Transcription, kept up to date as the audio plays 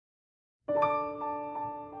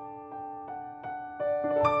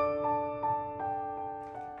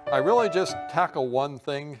I really just tackle one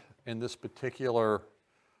thing in this particular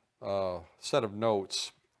set of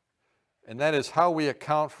notes, and that is how we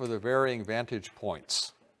account for the varying vantage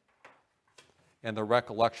points and the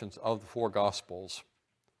recollections of the four Gospels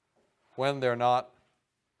when they're not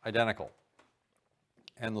identical.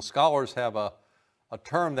 And the scholars have a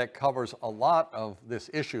term that covers a lot of this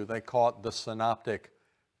issue. They call it the synoptic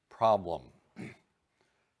problem.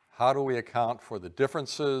 How do we account for the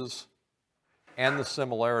differences and the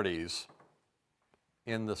similarities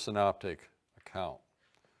in the synoptic account?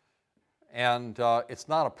 And it's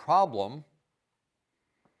not a problem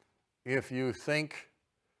if you think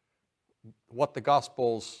what the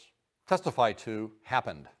Gospels testify to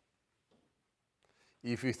happened.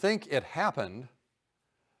 If you think it happened,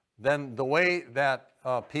 then the way that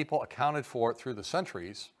people accounted for it through the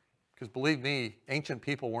centuries, because believe me, ancient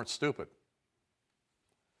people weren't stupid.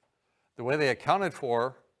 The way they accounted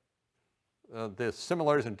for the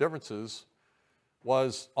similarities and differences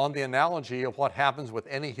was on the analogy of what happens with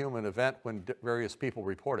any human event when various people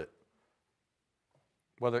report it.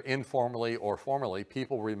 Whether informally or formally,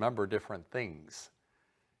 people remember different things,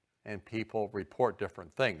 and people report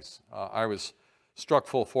different things. I was struck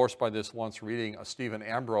full force by this once reading a Stephen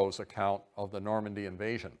Ambrose's account of the Normandy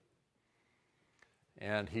invasion.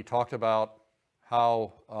 And he talked about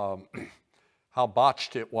how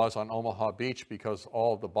botched it was on Omaha Beach because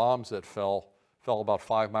all of the bombs that fell about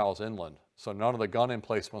 5 miles inland. So none of the gun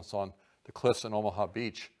emplacements on the cliffs in Omaha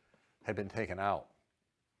Beach had been taken out.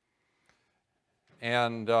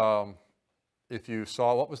 And if you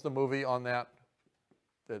saw, what was the movie on that?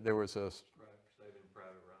 There was a Saving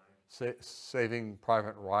Private Ryan. Saving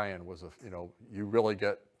Private Ryan was you really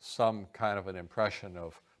get some kind of an impression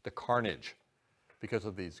of the carnage because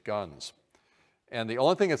of these guns. And the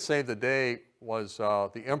only thing that saved the day was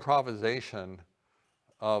the improvisation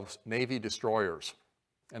of Navy destroyers.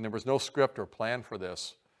 And there was no script or plan for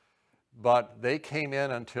this, but they came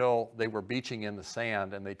in until they were beaching in the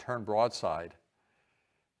sand and they turned broadside.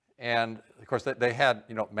 And of course they had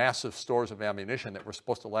massive stores of ammunition that were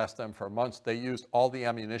supposed to last them for months. They used all the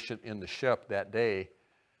ammunition in the ship that day,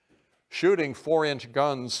 shooting 4-inch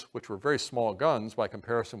guns, which were very small guns by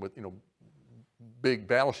comparison with big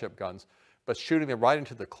battleship guns, but shooting them right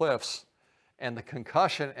into the cliffs. And the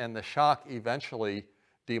concussion and the shock eventually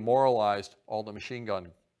demoralized all the machine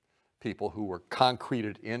gun people who were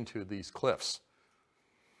concreted into these cliffs.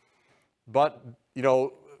 But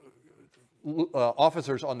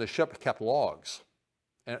officers on the ship kept logs,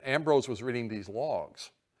 and Ambrose was reading these logs.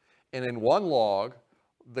 And in one log,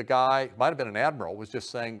 the guy, might have been an admiral, was just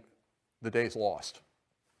saying, the day's lost.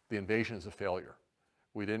 The invasion is a failure.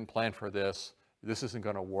 We didn't plan for this. This isn't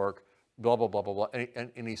going to work. Blah, blah, blah, blah, blah.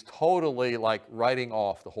 And he's totally like writing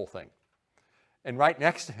off the whole thing. And right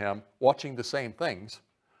next to him, watching the same things,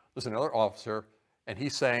 there's another officer, and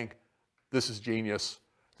he's saying, this is genius.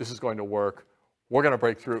 This is going to work. We're going to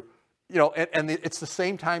break through. It's the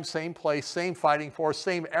same time, same place, same fighting force,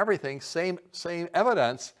 same everything, same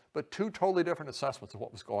evidence, but two totally different assessments of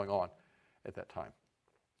what was going on at that time.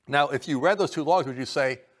 Now, if you read those two logs, would you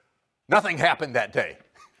say, nothing happened that day?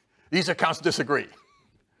 These accounts disagree.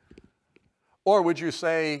 Or would you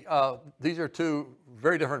say, these are two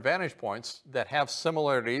very different vantage points that have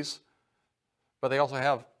similarities, but they also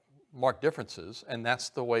have marked differences, and that's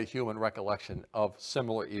the way human recollection of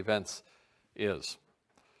similar events is.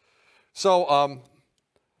 So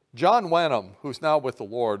John Wenham, who's now with the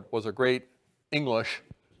Lord, was a great English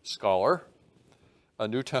scholar, a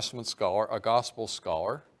New Testament scholar, a gospel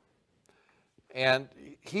scholar, and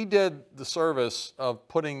he did the service of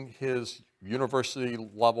putting his university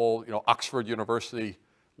level, Oxford University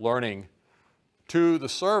learning to the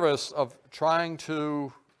service of trying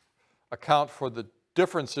to account for the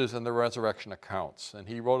differences in the resurrection accounts. And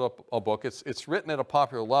he wrote up a book. It's written at a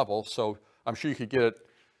popular level, so I'm sure you could get it,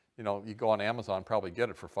 you go on Amazon, probably get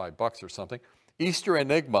it for $5 or something. Easter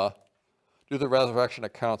Enigma, do the resurrection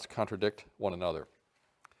accounts contradict one another?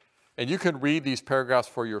 And you can read these paragraphs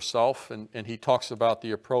for yourself, and he talks about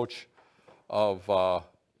the approach of,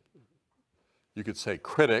 you could say,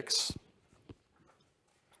 critics,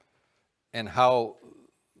 and how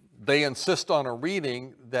they insist on a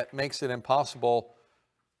reading that makes it impossible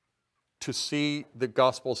to see the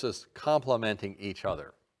Gospels as complementing each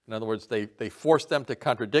other. In other words, they force them to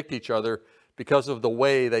contradict each other because of the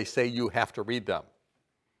way they say you have to read them.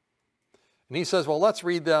 And he says, well, let's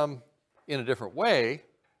read them in a different way.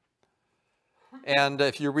 And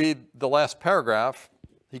if you read the last paragraph,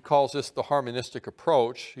 he calls this the harmonistic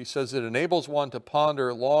approach. He says it enables one to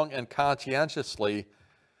ponder long and conscientiously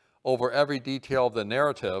over every detail of the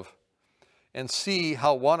narrative and see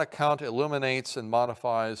how one account illuminates and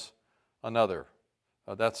modifies another.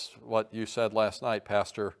 That's what you said last night,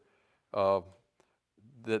 Pastor,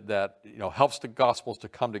 that helps the Gospels to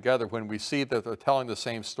come together when we see that they're telling the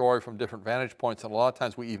same story from different vantage points, and a lot of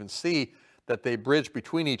times we even see that they bridge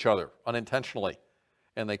between each other unintentionally,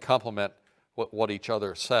 and they complement what each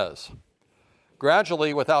other says.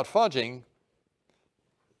 Gradually, without fudging,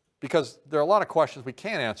 because there are a lot of questions we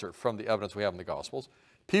can't answer from the evidence we have in the Gospels,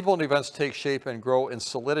 people and events take shape and grow in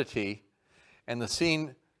solidity, and the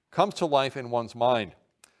scene comes to life in one's mind.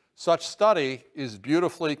 Such study is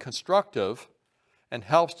beautifully constructive and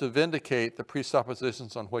helps to vindicate the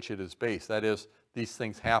presuppositions on which it is based. That is, these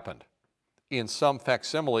things happened in some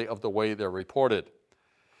facsimile of the way they're reported.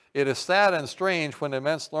 It is sad and strange when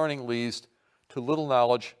immense learning leads to little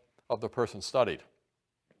knowledge of the person studied.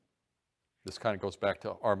 This kind of goes back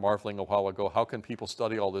to our marveling a while ago. How can people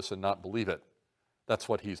study all this and not believe it? That's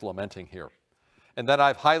what he's lamenting here. And then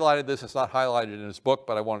I've highlighted this. It's not highlighted in his book,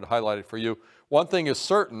 but I wanted to highlight it for you. One thing is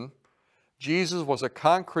certain: Jesus was a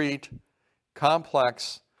concrete,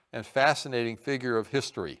 complex, and fascinating figure of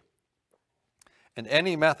history. And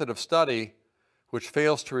any method of study which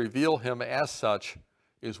fails to reveal him as such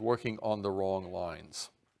is working on the wrong lines.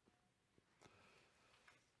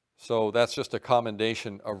 So that's just a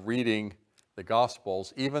commendation of reading the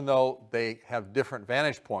Gospels, even though they have different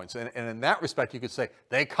vantage points. And in that respect, you could say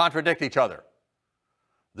they contradict each other.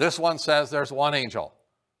 This one says there's one angel.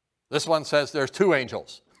 This one says there's two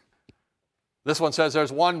angels. This one says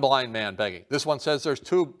there's one blind man begging. This one says there's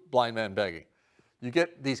two blind men begging. You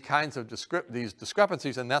get these kinds of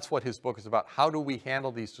discrepancies, and that's what his book is about. How do we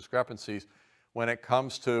handle these discrepancies when it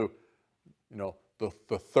comes to, the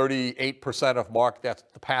 38% of Mark, that's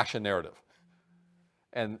the Passion narrative,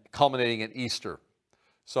 and culminating in Easter.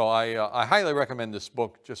 So I highly recommend this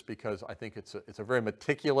book just because I think it's a very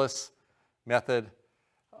meticulous method.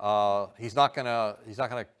 He's not gonna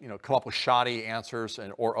come up with shoddy answers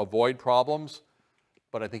or avoid problems,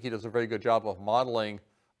 but I think he does a very good job of modeling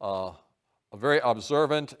a very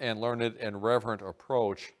observant and learned and reverent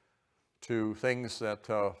approach to things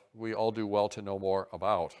that we all do well to know more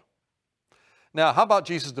about. Now, how about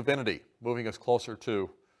Jesus' divinity, moving us closer to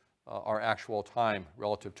our actual time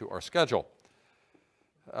relative to our schedule?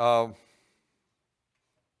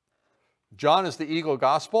 John is the ego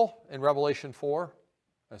gospel in Revelation 4.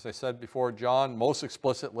 As I said before, John most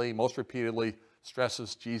explicitly, most repeatedly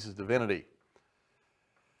stresses Jesus' divinity.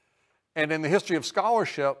 And in the history of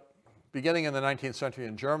scholarship, beginning in the 19th century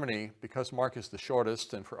in Germany, because Mark is the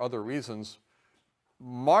shortest and for other reasons,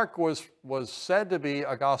 Mark was said to be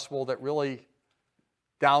a gospel that really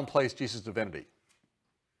downplays Jesus' divinity.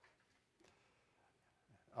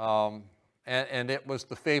 And it was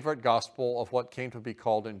the favorite gospel of what came to be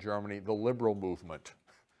called in Germany the liberal movement,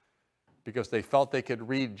 because they felt they could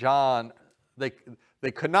read John. They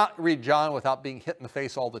could not read John without being hit in the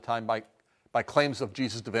face all the time by claims of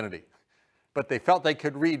Jesus' divinity. But they felt they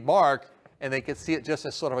could read Mark and they could see it just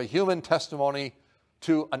as sort of a human testimony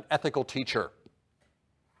to an ethical teacher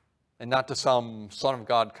and not to some Son of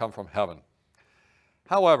God come from heaven.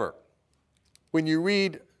 However, when you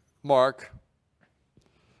read Mark,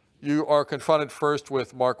 you are confronted first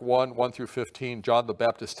with Mark 1 through 15, John the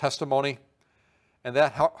Baptist's testimony, and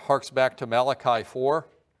that harks back to Malachi 4,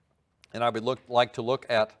 and I would like to look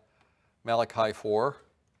at Malachi 4,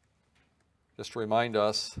 just to remind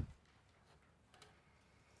us.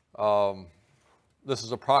 This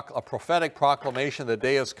is a prophetic proclamation. The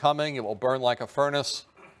day is coming. It will burn like a furnace.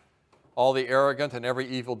 All the arrogant and every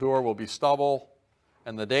evildoer will be stubble,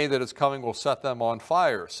 and the day that is coming will set them on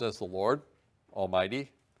fire, says the Lord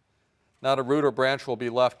Almighty. Not a root or branch will be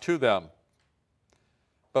left to them.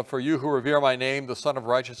 But for you who revere my name, the Son of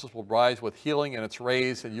Righteousness will rise with healing in its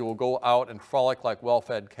rays, and you will go out and frolic like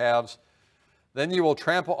well-fed calves. Then you will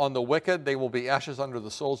trample on the wicked. They will be ashes under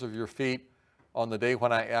the soles of your feet on the day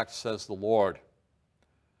when I act, says the Lord.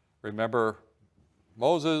 Remember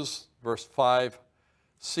Moses, verse 5.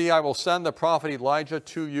 See, I will send the prophet Elijah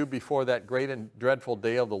to you before that great and dreadful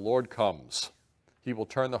day of the Lord comes. He will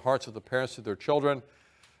turn the hearts of the parents to their children,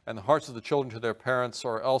 and the hearts of the children to their parents,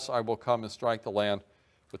 or else I will come and strike the land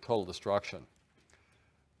with total destruction.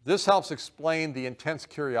 This helps explain the intense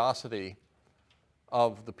curiosity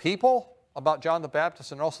of the people about John the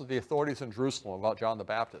Baptist and also the authorities in Jerusalem about John the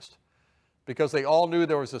Baptist, because they all knew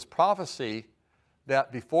there was this prophecy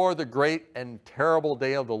that before the great and terrible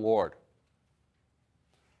day of the Lord,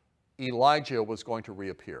 Elijah was going to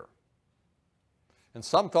reappear. And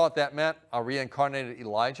some thought that meant a reincarnated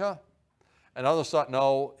Elijah, and others thought,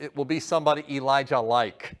 no, it will be somebody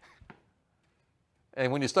Elijah-like.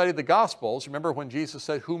 And when you study the Gospels, remember when Jesus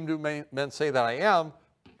said, "Whom do men say that I am?"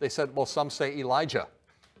 They said, well, some say Elijah.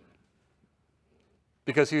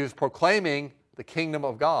 Because he was proclaiming the kingdom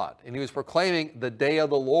of God. And he was proclaiming the day of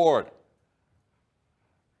the Lord.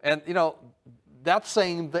 And, you know, that's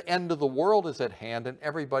saying the end of the world is at hand and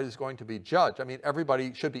everybody's going to be judged. I mean,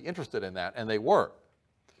 everybody should be interested in that, and they were.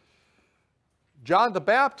 John the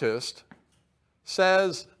Baptist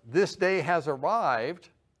says this day has arrived,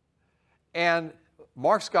 and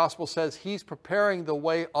Mark's gospel says he's preparing the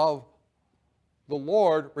way of the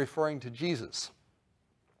Lord, referring to Jesus.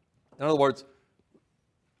 In other words,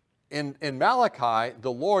 in Malachi,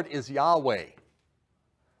 the Lord is Yahweh.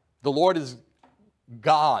 The Lord is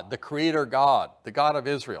God, the Creator God, the God of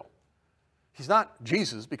Israel. He's not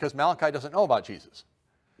Jesus because Malachi doesn't know about Jesus.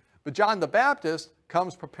 But John the Baptist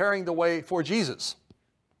comes preparing the way for Jesus,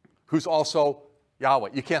 who's also Yahweh.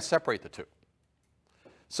 You can't separate the two.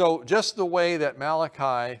 So just the way that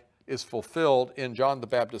Malachi is fulfilled in John the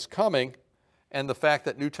Baptist's coming, and the fact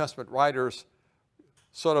that New Testament writers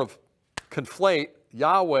sort of conflate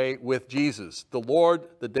Yahweh with Jesus. The Lord,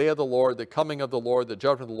 the day of the Lord, the coming of the Lord, the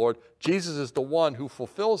judgment of the Lord. Jesus is the one who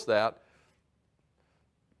fulfills that,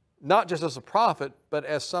 not just as a prophet, but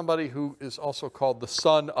as somebody who is also called the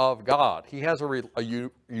Son of God. He has a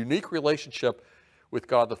unique relationship with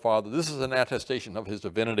God the Father. This is an attestation of his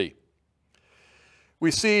divinity.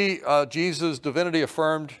 We see Jesus' divinity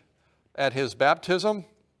affirmed at his baptism.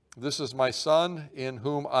 This is my Son in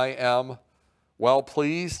whom I am well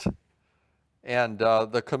pleased. And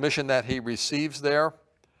the commission that he receives there.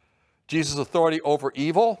 Jesus' authority over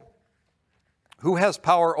evil. Who has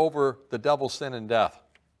power over the devil, sin, and death?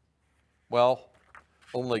 Well,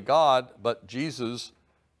 only God, but Jesus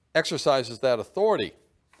exercises that authority.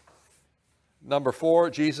 Number 4,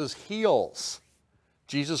 Jesus heals.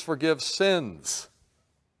 Jesus forgives sins.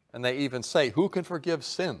 And they even say, who can forgive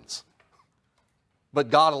sins? But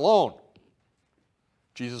God alone.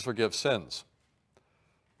 Jesus forgives sins.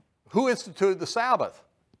 Who instituted the Sabbath?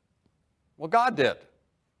 Well, God did.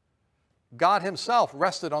 God himself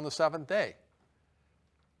rested on the seventh day.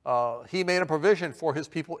 He made a provision for his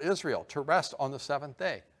people Israel to rest on the seventh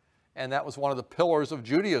day. And that was one of the pillars of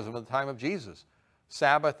Judaism at the time of Jesus.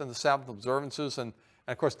 Sabbath and the Sabbath observances. And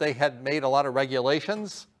of course, they had made a lot of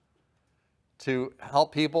regulations to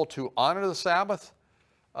help people to honor the Sabbath.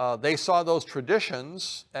 They saw those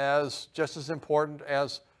traditions as just as important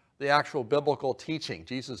as the actual biblical teaching.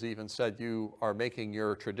 Jesus even said, you are making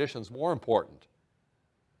your traditions more important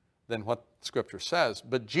than what Scripture says.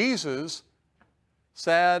 But Jesus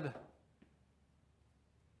said,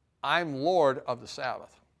 I'm Lord of the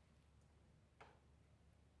Sabbath.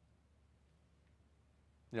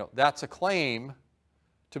 You know, that's a claim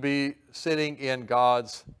to be sitting in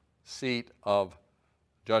God's seat of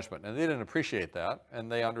judgment. And they didn't appreciate that, and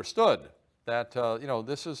they understood that, you know,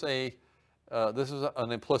 this is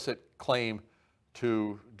an implicit claim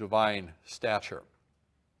to divine stature.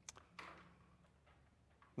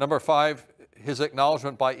 Number 5, his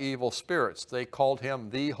acknowledgement by evil spirits. They called him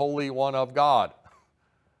the Holy One of God.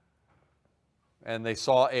 And they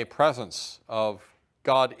saw a presence of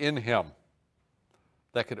God in him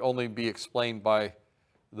that could only be explained by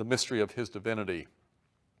the mystery of his divinity.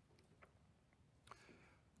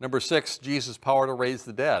 Number 6, Jesus' power to raise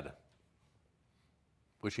the dead,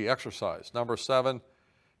 which he exercised. Number 7,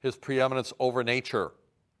 his preeminence over nature.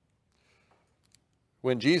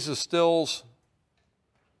 When Jesus stills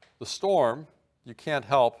the storm, you can't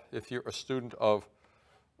help, if you're a student of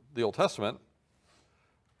the Old Testament,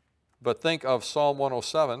 but think of Psalm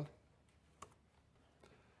 107.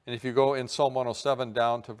 And if you go in Psalm 107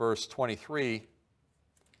 down to verse 23,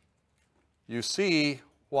 you see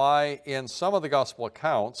why in some of the gospel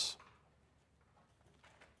accounts,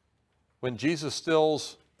 when Jesus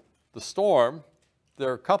stills the storm, there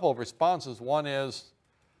are a couple of responses. One is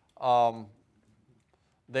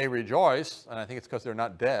they rejoice, and I think it's because they're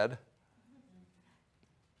not dead.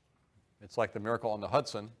 It's like the miracle on the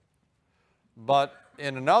Hudson. But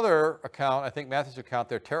in another account, I think Matthew's account,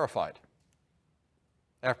 they're terrified.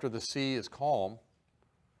 After the sea is calm,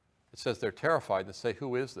 it says they're terrified and say,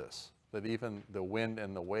 who is this? That even the wind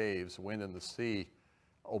and the waves, wind and the sea,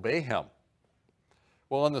 obey him.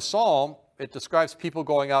 Well, in the psalm, it describes people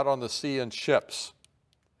going out on the sea in ships.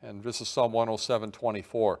 And this is Psalm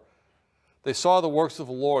 107:24. They saw the works of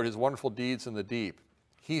the Lord, his wonderful deeds in the deep.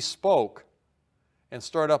 He spoke and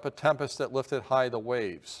stirred up a tempest that lifted high the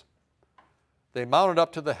waves. They mounted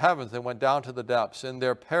up to the heavens and went down to the depths. In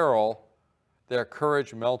their peril, their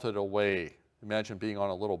courage melted away. Imagine being on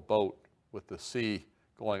a little boat with the sea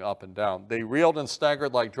going up and down. They reeled and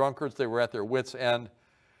staggered like drunkards. They were at their wits' end.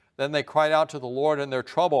 Then they cried out to the Lord in their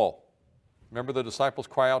trouble. Remember, the disciples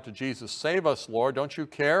cry out to Jesus, "Save us, Lord, don't you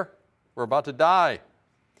care? We're about to die."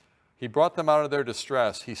 He brought them out of their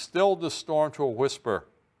distress. He stilled the storm to a whisper.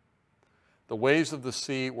 The waves of the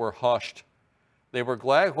sea were hushed. They were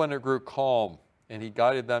glad when it grew calm, and he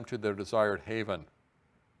guided them to their desired haven.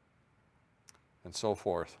 And so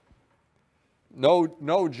forth.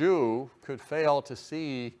 No Jew could fail to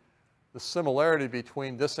see the similarity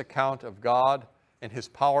between this account of God and his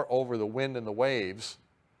power over the wind and the waves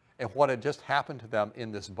and what had just happened to them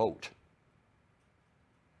in this boat.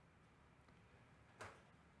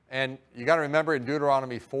 And you got to remember, in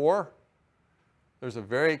Deuteronomy 4, there's a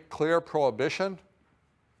very clear prohibition.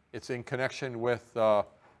 It's in connection with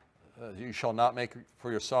you shall not make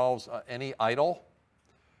for yourselves any idol.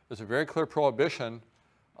 There's a very clear prohibition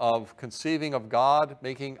of conceiving of God,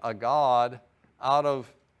 making a God out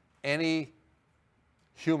of any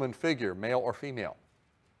human figure, male or female.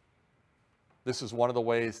 This is one of the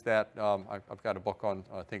ways that I've got a book on,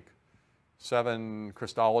 I think, 7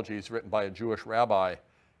 Christologies written by a Jewish rabbi,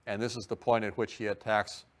 and this is the point at which he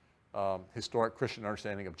attacks historic Christian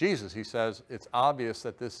understanding of Jesus. He says it's obvious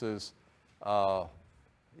that this is, a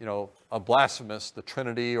blasphemous, the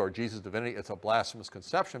Trinity or Jesus' divinity. It's a blasphemous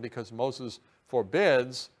conception because Moses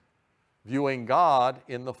forbids viewing God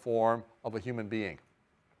in the form of a human being.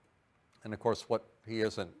 And of course, what he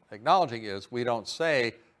isn't acknowledging is we don't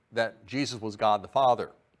say that Jesus was God the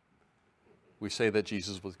Father. We say that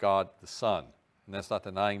Jesus was God the Son. And that's not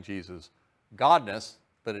denying Jesus' godness,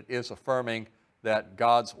 but it is affirming that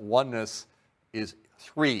God's oneness is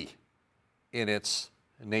 3 in its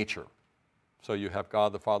nature. So you have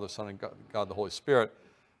God the Father, Son, and God the Holy Spirit.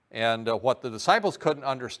 And what the disciples couldn't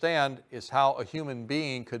understand is how a human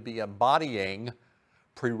being could be embodying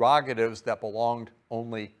prerogatives that belonged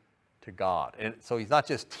only to God. And so he's not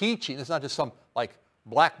just teaching, it's not just some like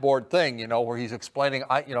blackboard thing, where he's explaining,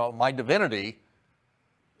 my divinity.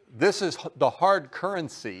 This is the hard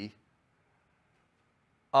currency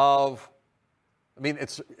of,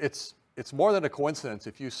 it's more than a coincidence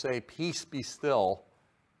if you say, "Peace be still,"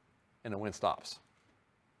 and the wind stops.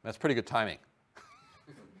 That's pretty good timing.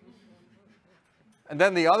 And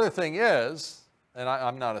then the other thing is, and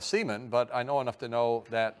I'm not a seaman, but I know enough to know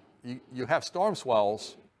that you have storm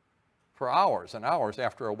swells for hours and hours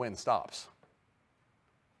after a wind stops.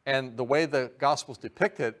 And the way the Gospels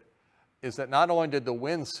depict it is that not only did the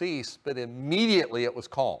wind cease, but immediately it was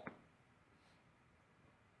calm.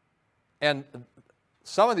 And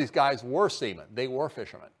some of these guys were seamen. They were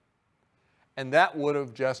fishermen. And that would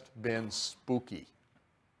have just been spooky.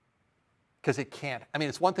 Because it can't,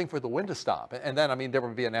 it's one thing for the wind to stop. And then, there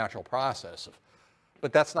would be a natural process.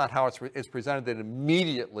 But that's not how it's presented, that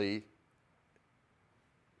immediately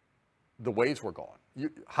the waves were gone.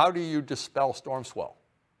 How do you dispel storm swell?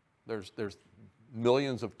 There's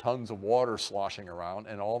millions of tons of water sloshing around,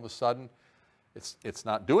 and all of a sudden, it's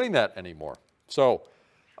not doing that anymore. So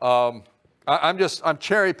I'm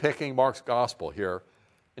cherry picking Mark's gospel here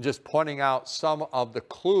and just pointing out some of the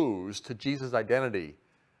clues to Jesus' identity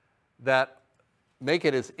that make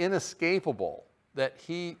it as inescapable that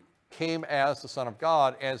he came as the Son of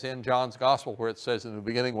God as in John's gospel, where it says, "In the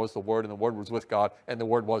beginning was the Word, and the Word was with God, and the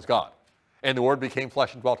Word was God. And the Word became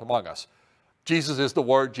flesh and dwelt among us." Jesus is the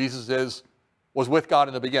Word. Jesus was with God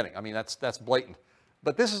in the beginning. That's blatant.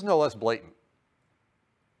 But this is no less blatant.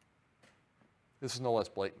 This is no less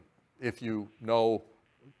blatant if you know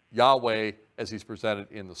Yahweh as he's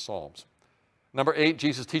presented in the Psalms. Number 8,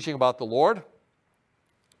 Jesus teaching about the Lord,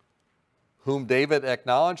 whom David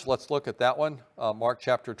acknowledged. Let's look at that one, Mark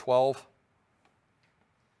chapter 12.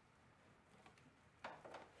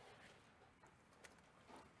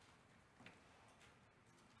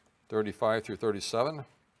 (35-37).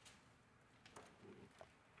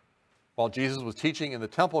 While Jesus was teaching in the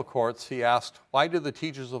temple courts, he asked, "Why do the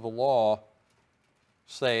teachers of the law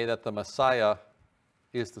say that the Messiah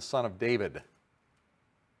is the son of David?"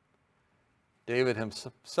 David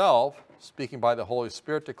himself, speaking by the Holy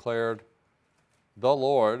Spirit, declared, "The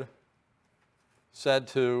Lord said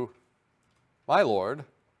to my Lord,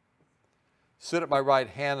 'Sit at my right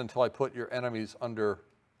hand until I put your enemies under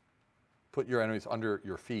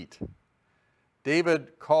your feet.'"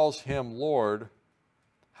 David calls him Lord.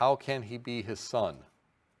 How can he be his son?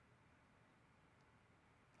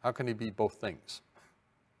 How can he be both things?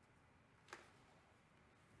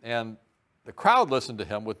 And the crowd listened to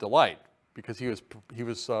him with delight because he was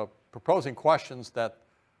proposing questions that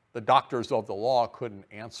the doctors of the law couldn't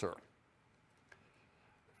answer.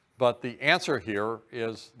 But the answer here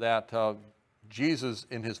is that Jesus,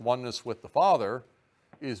 in his oneness with the Father,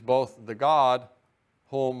 is both the God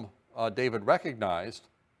whom David recognized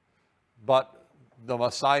but the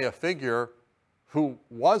Messiah figure who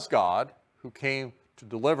was God, who came to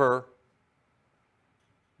deliver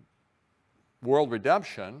world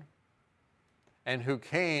redemption, and who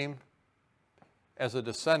came as a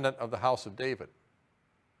descendant of the house of David.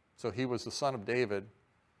 So he was the son of David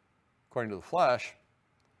according to the flesh,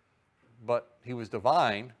 but he was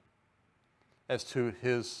divine as to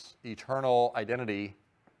his eternal identity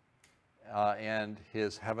and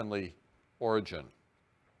his heavenly origin.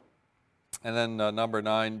 And then number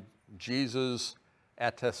 9, Jesus'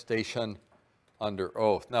 attestation under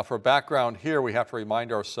oath. Now for background here, we have to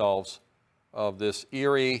remind ourselves of this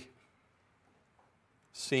eerie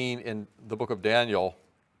scene in the book of Daniel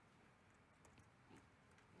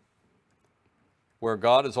where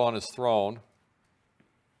God is on his throne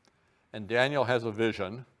and Daniel has a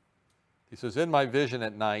vision. He says, "In my vision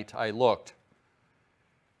at night I looked,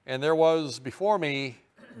 and there was before me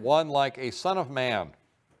one like a son of man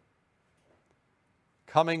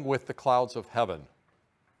coming with the clouds of heaven.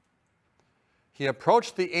 He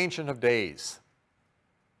approached the Ancient of Days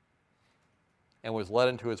and was led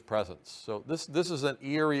into his presence." So this is an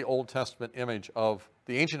eerie Old Testament image of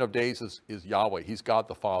the Ancient of Days is Yahweh. He's God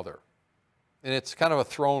the Father. And it's kind of a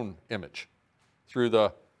throne image through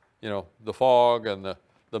the fog and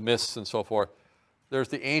the mists and so forth. There's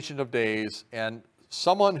the Ancient of Days and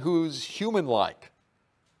someone who's human-like.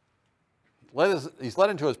 He's led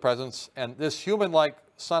into his presence, and this human-like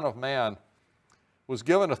Son of Man was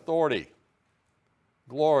given authority,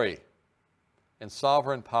 glory, and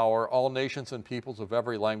sovereign power. All nations and peoples of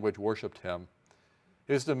every language worshipped him.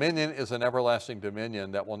 His dominion is an everlasting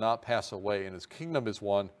dominion that will not pass away, and his kingdom is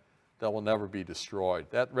one that will never be destroyed.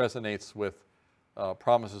 That resonates with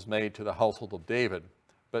promises made to the household of David.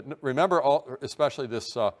 But remember especially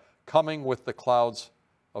this coming with the clouds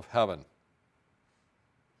of heaven.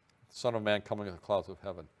 Son of Man coming with the clouds of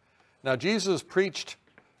heaven. Now Jesus preached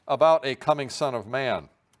about a coming Son of Man.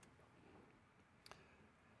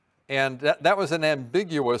 And that was an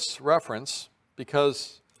ambiguous reference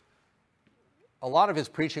because a lot of his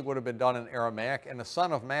preaching would have been done in Aramaic, and the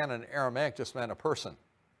Son of Man in Aramaic just meant a person.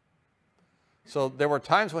 So there were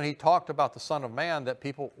times when he talked about the Son of Man that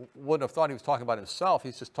people wouldn't have thought he was talking about himself.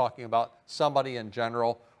 He's just talking about somebody in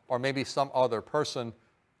general, or maybe some other person,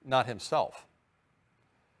 not himself.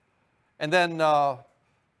 And then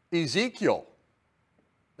Ezekiel,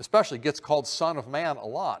 especially, gets called Son of Man a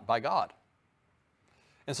lot by God.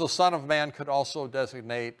 And so Son of Man could also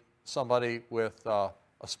designate somebody with a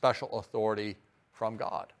special authority from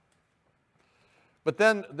God. But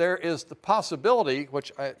then there is the possibility,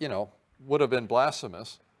 which would have been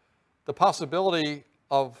blasphemous, the possibility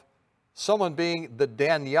of someone being the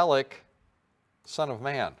Danielic Son of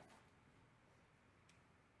Man.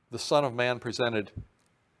 The Son of Man presented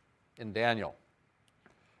in Daniel.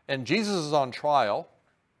 And Jesus is on trial,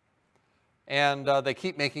 and they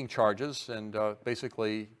keep making charges, and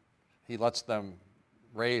basically he lets them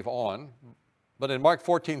rave on. But in Mark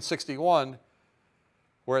 14:61,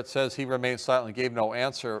 where it says he remained silent and gave no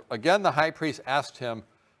answer, again the high priest asked him,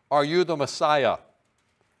 "Are you the Messiah,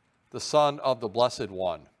 the Son of the Blessed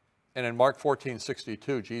One?" And in Mark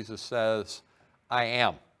 14:62, Jesus says, "I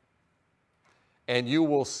am. And you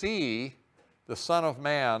will see the Son of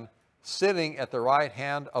Man sitting at the right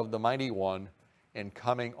hand of the Mighty One and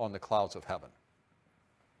coming on the clouds of heaven."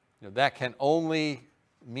 That can only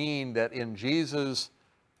mean that in Jesus'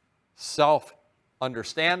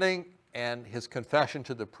 self-understanding and his confession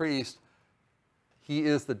to the priest, he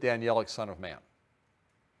is the Danielic Son of Man.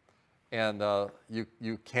 And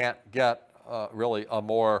you can't get really a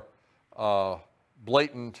more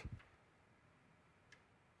blatant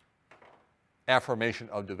affirmation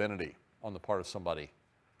of divinity on the part of somebody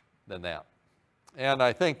than that. And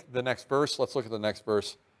I think the next verse, let's look at the next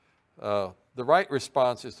verse. The right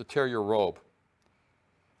response is to tear your robe.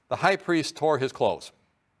 The high priest tore his clothes.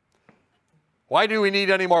 Why do we need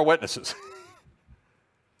any more witnesses?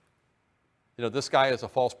 This guy is a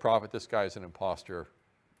false prophet. This guy is an imposter.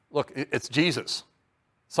 Look, it's Jesus,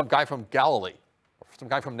 some guy from Galilee, some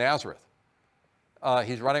guy from Nazareth.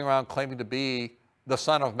 He's running around claiming to be the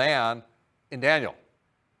Son of Man in Daniel.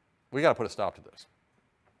 We got to put a stop to this.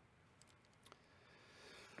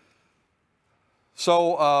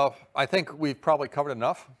 So I think we've probably covered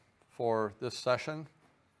enough for this session,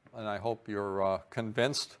 and I hope you're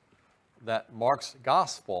convinced that Mark's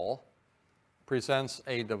gospel presents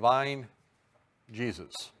a divine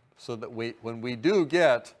Jesus, so that when we do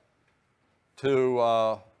get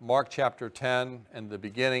to Mark chapter 10 and the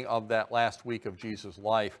beginning of that last week of Jesus'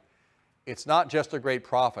 life, it's not just a great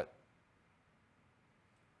prophet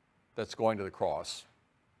that's going to the cross.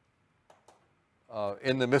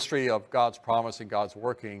 in the mystery of God's promise and God's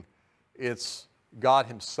working, it's God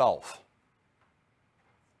himself,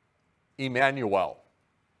 Emmanuel,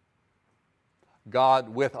 God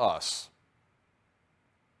with us,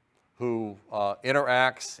 who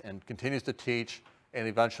interacts and continues to teach and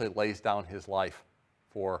eventually lays down his life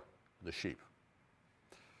for the sheep.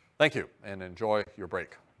 Thank you, and enjoy your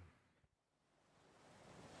break.